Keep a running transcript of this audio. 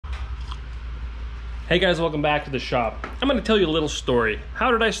Hey guys, welcome back to the shop. I'm going to tell you a little story.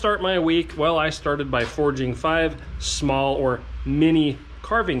 How did I start my week? Well, I started by forging 5 small or mini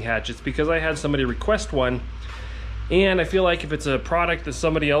carving hatchets because I had somebody request one, and I feel like if it's a product that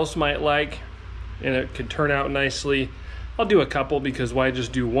somebody else might like and it could turn out nicely, I'll do a couple, because why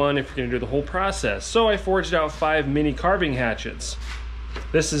just do one if you're going to do the whole process? So I forged out 5 mini carving hatchets.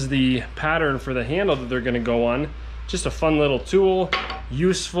 This is the pattern for the handle that they're going to go on. Just a fun little tool,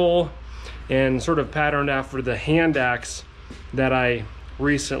 useful, and sort of patterned after the hand axe that I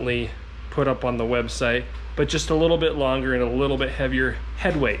recently put up on the website, but just a little bit longer and a little bit heavier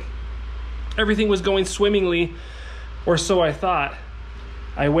head weight. Everything was going swimmingly, or so I thought.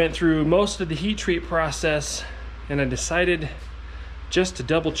 I went through most of the heat treat process, and I decided just to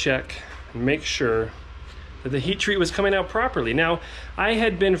double check and make sure that the heat treat was coming out properly. Now, I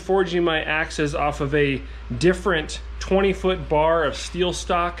had been forging my axes off of a different 20-foot bar of steel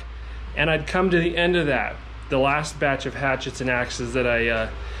stock, and I'd come to the end of that. The last batch of hatchets and axes that I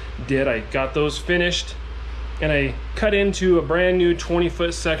did, I got those finished, and I cut into a brand new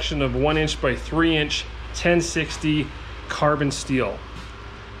 20-foot section of 1" by 3" 1060 carbon steel,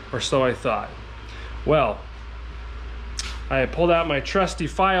 or so I thought. Well, I pulled out my trusty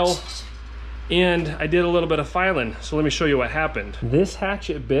file and I did a little bit of filing. So let me show you what happened. This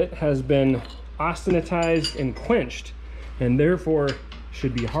hatchet bit has been austenitized and quenched, and therefore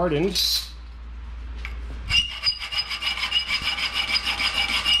should be hardened.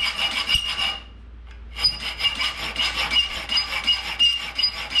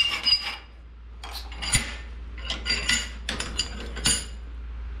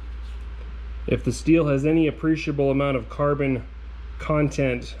 If the steel has any appreciable amount of carbon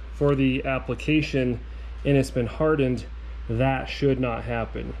content for the application and it's been hardened, that should not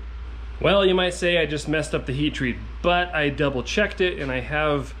happen. Well, you might say I just messed up the heat treat, but I double checked it, and I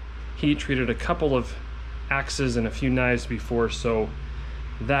have heat treated a couple of axes and a few knives before, so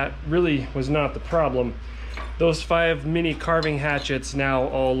that really was not the problem. Those 5 mini carving hatchets now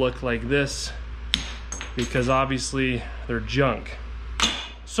all look like this because obviously they're junk.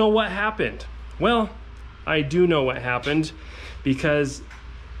 So what happened? Well, I do know what happened, because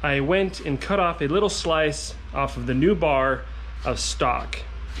I went and cut off a little slice off of the new bar of stock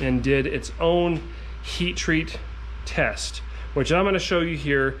and did its own heat treat test, which I'm going to show you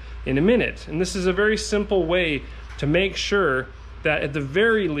here in a minute. And this is a very simple way to make sure that at the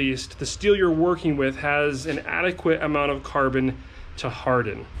very least the steel you're working with has an adequate amount of carbon to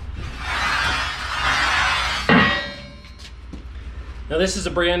harden. Now, this is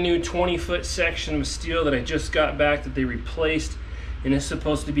a brand new 20-foot section of steel that I just got back that they replaced, and it's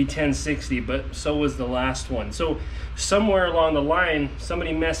supposed to be 1060, but so was the last one. So somewhere along the line,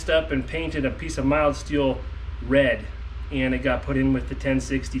 somebody messed up and painted a piece of mild steel red, and it got put in with the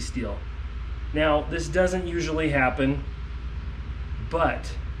 1060 steel. Now, this doesn't usually happen,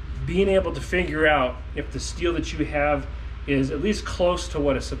 but being able to figure out if the steel that you have is at least close to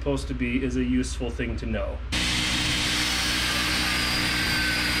what it's supposed to be is a useful thing to know.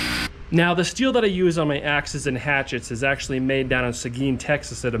 Now, the steel that I use on my axes and hatchets is actually made down in Seguin,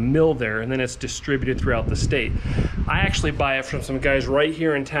 Texas at a mill there, and then it's distributed throughout the state. I actually buy it from some guys right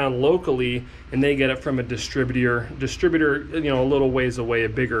here in town locally, and they get it from a distributor, you know, a little ways away, a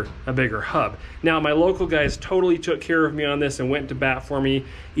bigger hub. Now, my local guys totally took care of me on this and went to bat for me,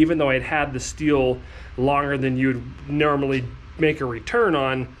 even though I'd had the steel longer than you'd normally make a return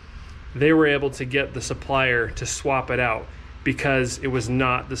on. They were able to get the supplier to swap it out, because it was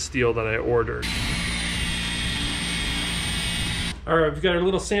not the steel that I ordered. All right, we've got our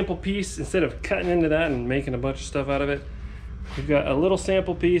little sample piece. Instead of cutting into that and making a bunch of stuff out of it, we've got a little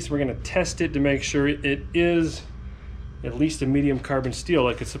sample piece. We're gonna test it to make sure it is at least a medium carbon steel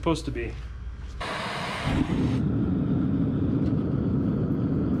like it's supposed to be.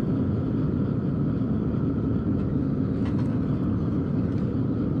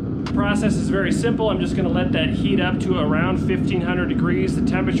 The process is very simple. I'm just going to let that heat up to around 1500 degrees. The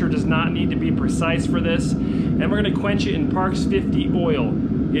temperature does not need to be precise for this. And we're going to quench it in Parks 50 oil.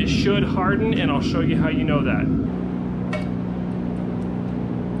 It should harden, and I'll show you how you know that.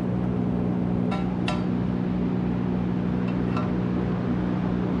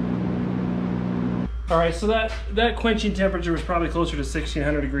 All right, so that quenching temperature was probably closer to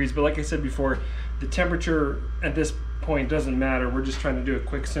 1600 degrees, but like I said before, the temperature at this point doesn't matter. We're just trying to do a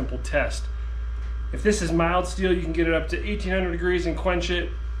quick, simple test. If this is mild steel, you can get it up to 1800 degrees and quench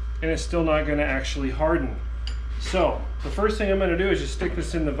it, and it's still not gonna actually harden. So the first thing I'm gonna do is just stick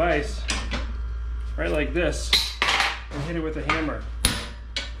this in the vise, right like this, and hit it with a hammer.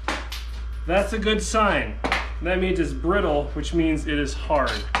 That's a good sign. That means it's brittle, which means it is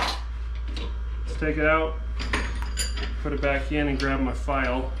hard. take it out, put it back in, and grab my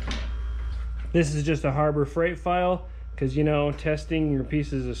file. This is just a Harbor Freight file, because you know, testing your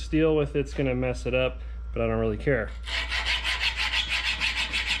pieces of steel with it's gonna mess it up, but I don't really care.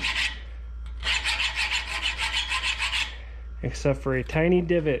 Except for a tiny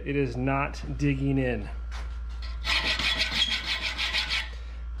divot, it is not digging in.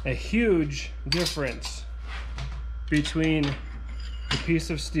 A huge difference between the piece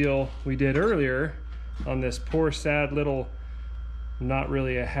of steel we did earlier on this poor sad little, not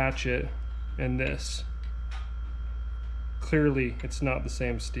really a hatchet, and this. Clearly it's not the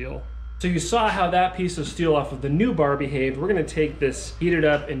same steel. So you saw how that piece of steel off of the new bar behaved. We're gonna take this, heat it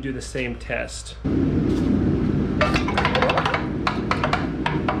up, and do the same test.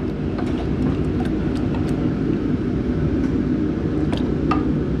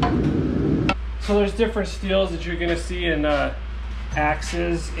 So there's different steels that you're gonna see in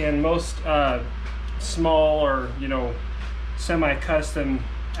axes, and most small or, you know, semi-custom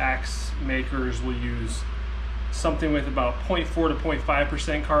axe makers will use something with about 0.4 to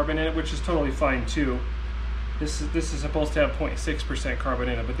 0.5% carbon in it, which is totally fine too. This is supposed to have 0.6% carbon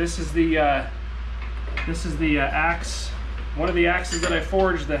in it, but this is the axe, one of the axes that I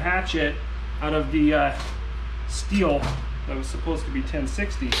forged, the hatchet, out of the steel that was supposed to be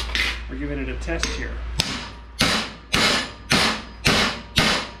 1060. We're giving it a test here.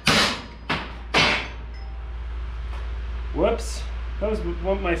 Whoops, that was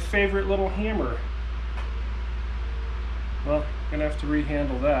one of my favorite little hammer. Well, I'm gonna have to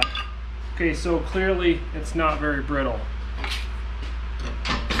rehandle that. Okay, so clearly it's not very brittle.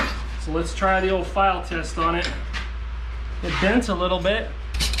 So let's try the old file test on it. It bent a little bit.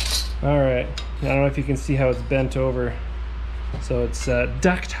 All right, I don't know if you can see how it's bent over. So it's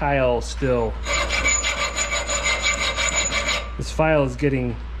ductile still. This file is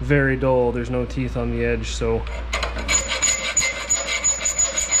getting very dull. There's no teeth on the edge, so you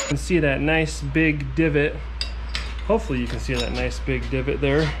can see that nice big divot. Hopefully you can see that nice big divot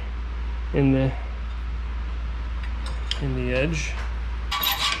there in the edge.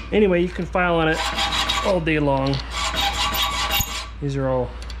 Anyway, you can file on it all day long. These are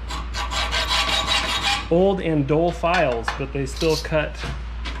all old and dull files, but they still cut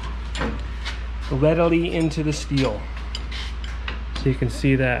readily into the steel. So you can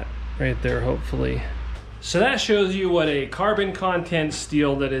see that right there, hopefully. So that shows you what a carbon content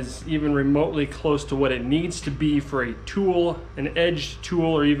steel that is even remotely close to what it needs to be for a tool, an edged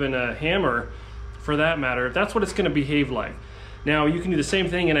tool, or even a hammer for that matter. That's what it's gonna behave like. Now you can do the same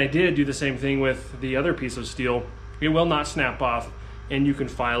thing, and I did do the same thing with the other piece of steel. It will not snap off, and you can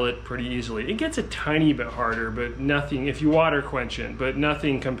file it pretty easily. It gets a tiny bit harder, but nothing, if you water quench it, but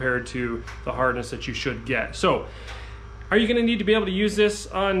nothing compared to the hardness that you should get. So, are you gonna need to be able to use this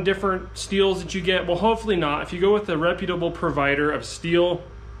on different steels that you get? Well, hopefully not. If you go with a reputable provider of steel,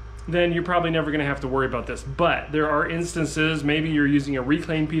 then you're probably never gonna have to worry about this. But there are instances, maybe you're using a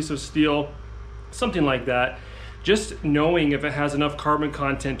reclaimed piece of steel, something like that. Just knowing if it has enough carbon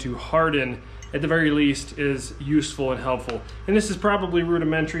content to harden, at the very least, is useful and helpful. And this is probably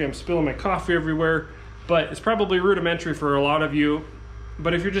rudimentary. I'm spilling my coffee everywhere, but it's probably rudimentary for a lot of you.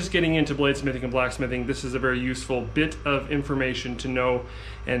 But if you're just getting into bladesmithing and blacksmithing, this is a very useful bit of information to know,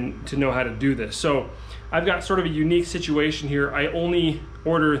 and to know how to do this. So I've got sort of a unique situation here. I only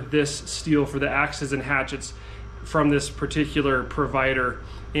order this steel for the axes and hatchets from this particular provider,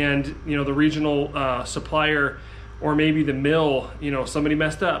 and you know, the regional supplier, or maybe the mill, you know, somebody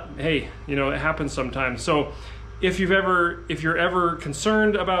messed up. Hey, you know, it happens sometimes. So if you're ever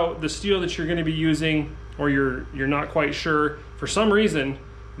concerned about the steel that you're gonna be using, or you're not quite sure for some reason,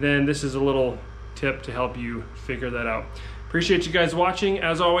 then this is a little tip to help you figure that out. Appreciate you guys watching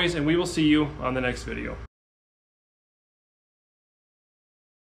as always, and we will see you on the next video.